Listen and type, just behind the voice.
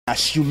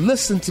As you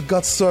listen to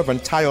God's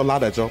servant Tayo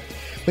Ladajo,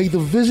 may the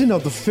vision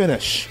of the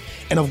finish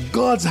and of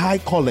God's high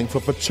calling for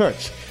the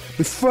church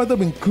be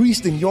further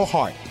increased in your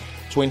heart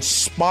to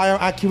inspire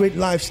accurate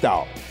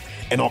lifestyle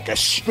and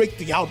orchestrate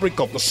the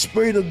outbreak of the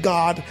Spirit of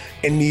God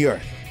in the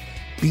earth.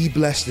 Be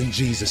blessed in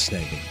Jesus'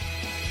 name.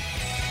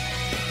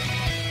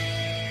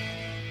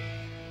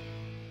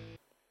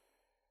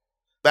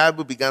 The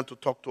Bible began to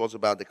talk to us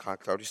about the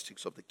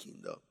characteristics of the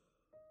kingdom.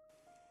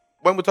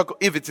 When we talk,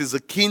 if it is a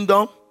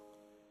kingdom,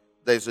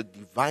 there is a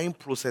divine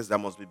process that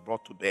must be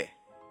brought to bear.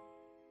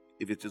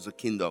 If it is a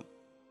kingdom.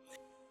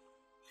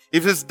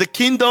 If it's the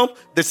kingdom,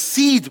 the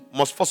seed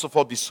must first of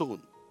all be sown.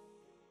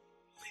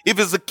 If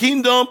it's a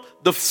kingdom,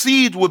 the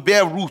seed will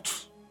bear root.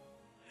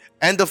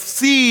 And the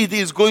seed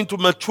is going to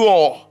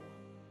mature.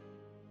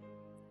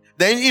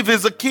 Then if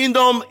it's a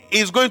kingdom,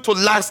 it's going to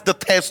last the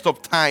test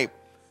of time.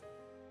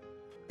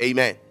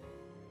 Amen.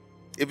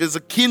 If it's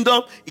a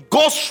kingdom, it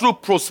goes through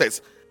process.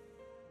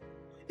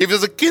 If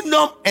it's a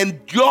kingdom,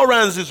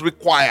 endurance is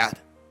required.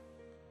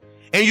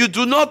 And you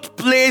do not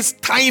place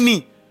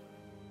timing.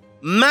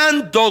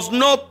 Man does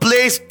not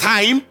place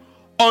time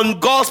on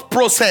God's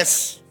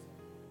process.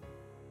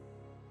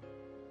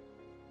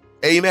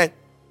 Amen.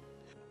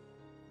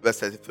 Verse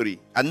 33.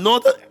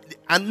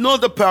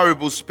 Another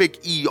parable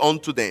spake he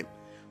unto them.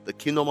 The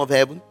kingdom of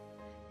heaven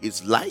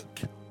is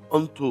like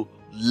unto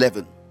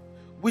leaven,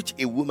 which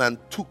a woman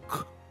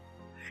took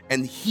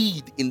and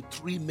hid in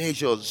 3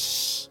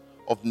 measures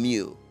of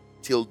meal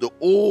till the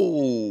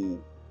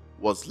whole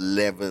was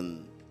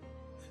leavened.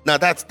 Now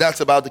that's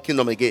about the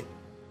kingdom again.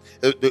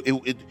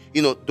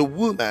 The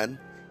woman,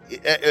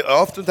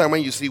 oftentimes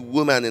when you see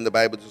woman in the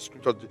Bible, the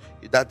scripture,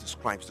 that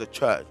describes the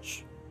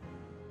church.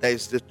 There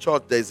is the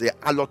church, there is a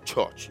allot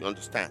church, you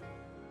understand?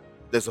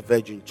 There's a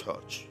virgin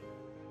church.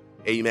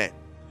 Amen.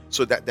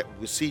 So that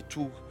we see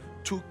two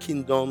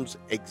kingdoms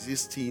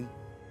existing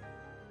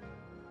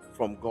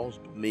from God's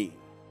domain,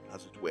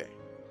 as it were,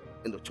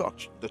 in the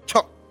church.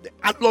 The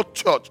allot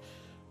church.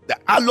 The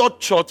allot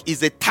church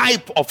is a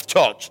type of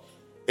church.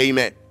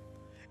 Amen.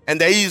 And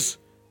there is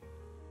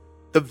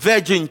the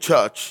virgin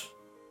church.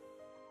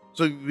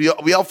 So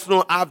we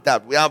often have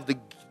that. We have the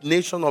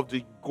nation of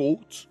the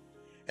goats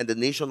and the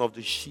nation of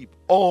the sheep,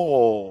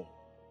 all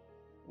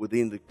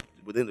within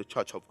the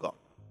church of God.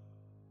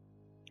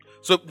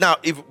 So now,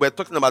 if we're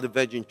talking about the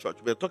virgin church,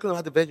 we're talking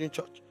about the virgin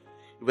church.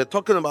 If we're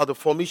talking about the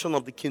formation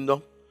of the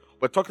kingdom,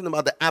 we're talking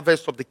about the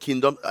harvest of the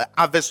kingdom,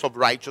 harvest of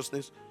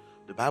righteousness.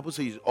 The Bible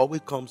says it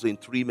always comes in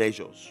 3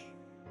 measures.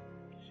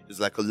 It's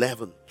like a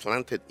leaven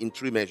planted in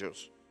 3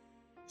 measures: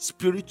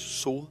 spirit,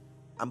 soul,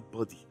 and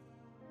body.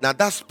 Now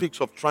that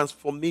speaks of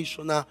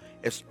transformational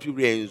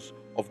experience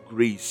of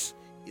grace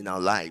in our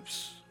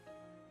lives.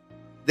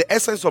 The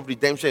essence of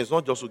redemption is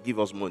not just to give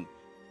us money.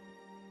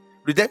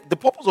 The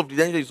purpose of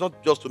redemption is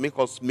not just to make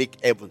us make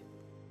heaven.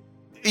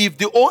 If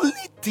the only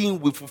thing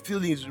we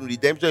fulfill in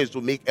redemption is to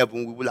make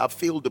heaven, we will have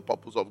failed the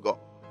purpose of God.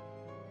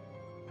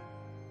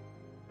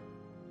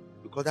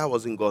 Because that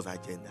wasn't God's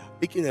agenda.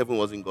 Making heaven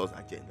wasn't God's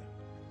agenda.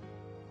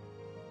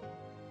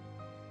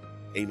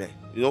 Amen.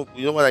 You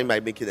know what I mean by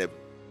making heaven?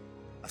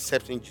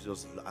 Accepting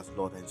Jesus as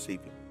Lord and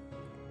Savior.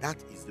 That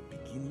is the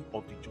beginning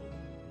of the journey.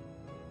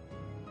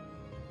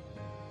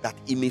 That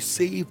He may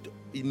save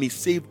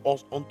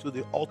us unto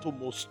the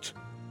uttermost.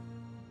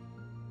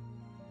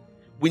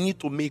 We need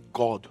to make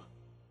God.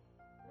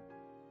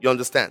 You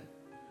understand?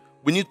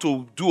 We need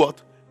to do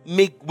what?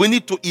 We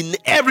need to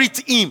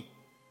inherit Him.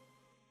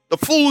 The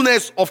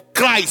fullness of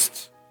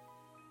Christ.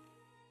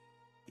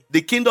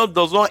 The kingdom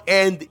does not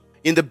end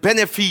in the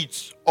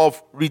benefits of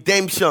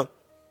redemption.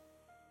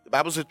 The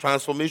Bible says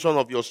transformation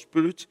of your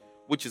spirit,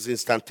 which is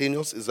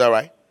instantaneous. Is that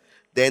right?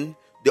 Then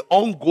the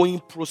ongoing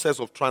process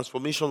of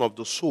transformation of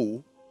the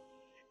soul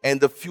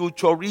and the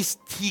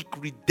futuristic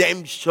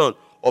redemption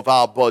of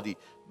our body.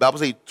 The Bible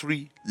says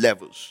 3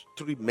 levels,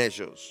 3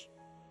 measures,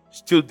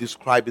 still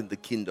describing the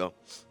kingdom.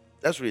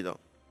 Let's read on.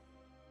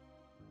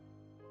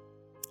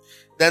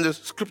 Then the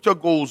scripture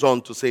goes on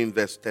to say in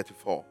verse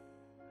 34,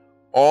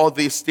 all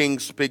these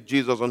things spake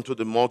Jesus unto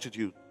the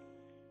multitude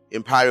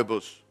in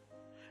parables.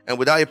 And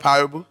without a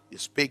parable, he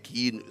spake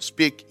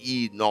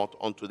ye not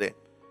unto them.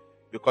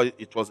 Because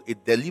it was a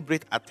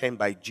deliberate attempt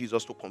by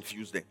Jesus to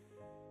confuse them.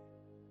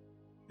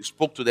 He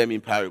spoke to them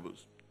in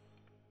parables.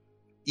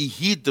 He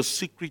hid the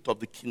secret of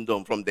the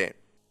kingdom from them.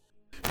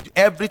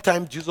 Every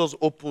time Jesus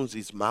opens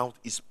his mouth,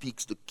 he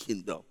speaks the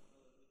kingdom.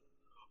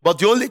 But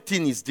the only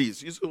thing is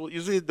this.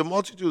 You see, the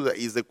multitude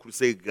is the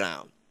crusade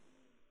ground.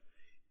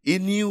 He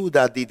knew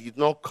that they did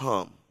not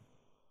come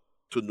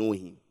to know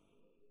him.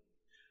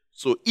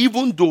 So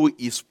even though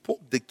he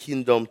spoke the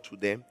kingdom to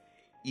them,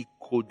 he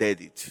coded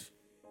it.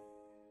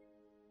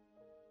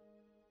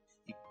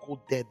 He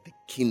coded the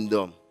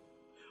kingdom.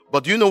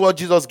 But do you know what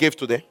Jesus gave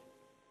to them?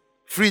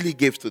 Freely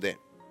gave to them.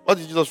 What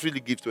did Jesus freely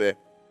give to them?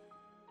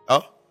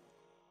 Huh?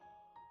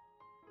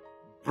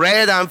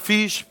 Bread and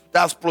fish,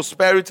 that's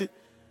prosperity.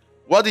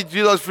 What did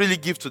Jesus freely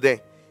give to them?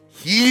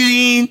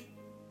 Healing,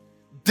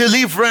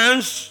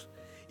 deliverance.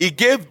 He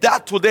gave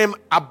that to them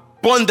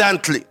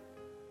abundantly.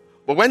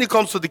 But when it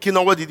comes to the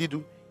kingdom, what did he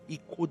do? He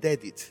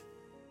coded it.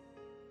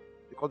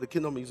 Because the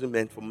kingdom isn't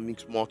meant for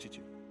mixed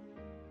multitude.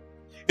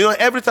 You know,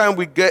 every time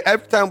we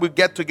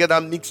get together,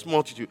 mixed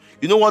multitude.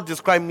 You know what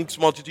describes mixed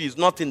multitude is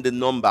not in the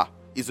number,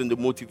 it's in the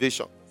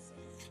motivation.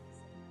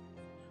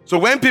 So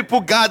when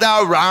people gather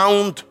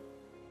around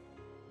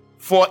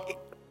for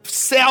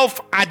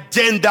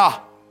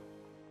self-agenda,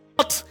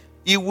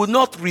 he will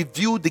not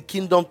reveal the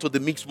kingdom to the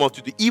mixed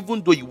multitude,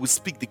 even though he will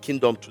speak the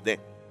kingdom to them.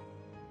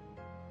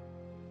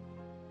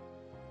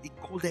 He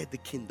coded the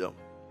kingdom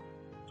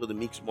to the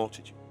mixed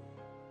multitude.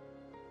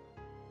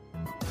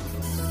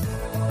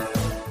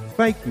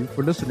 Thank you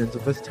for listening to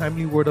this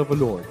timely word of the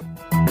Lord.